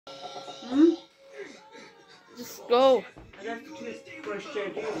Just go. I'd have to toothbrush your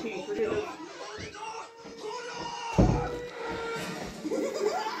teeth, would you? What do we do?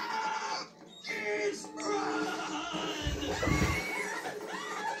 How do we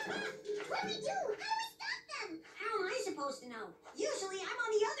stop them? How am I supposed to know? Usually I'm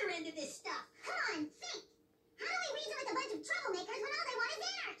on the other end of this stuff. Come on, think. How do we reason with a bunch of troublemakers when all they want is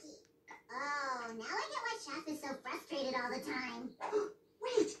anarchy? Oh, now I get why Chef is so frustrated all the time.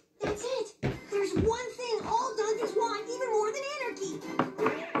 Wait, that's it. There's one thing all donkeys want even more than anarchy.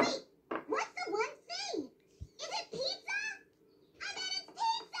 Wait, what's the one thing? Is it pizza? I bet it's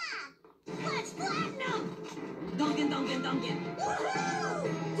pizza! Let's platinum! Duncan, Duncan, Duncan. Woohoo!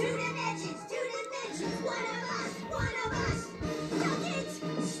 Two dimensions, one of us, one of us! Dunkins,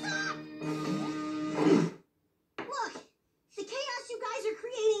 stop! Look, the chaos you guys are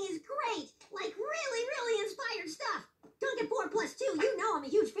creating is great. Like really, really inspired stuff. Duncan 4+2, you know I'm a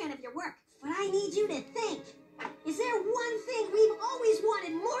huge fan of your work. But I need you to think. Is there one thing we've always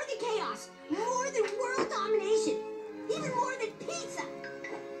wanted more than chaos? More than world domination? Even more than pizza?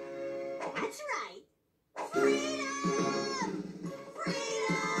 That's right. Freedom!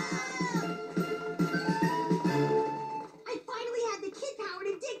 Freedom! I finally had the kid power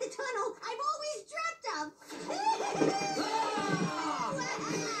to dig the tunnel I've always dreamt of.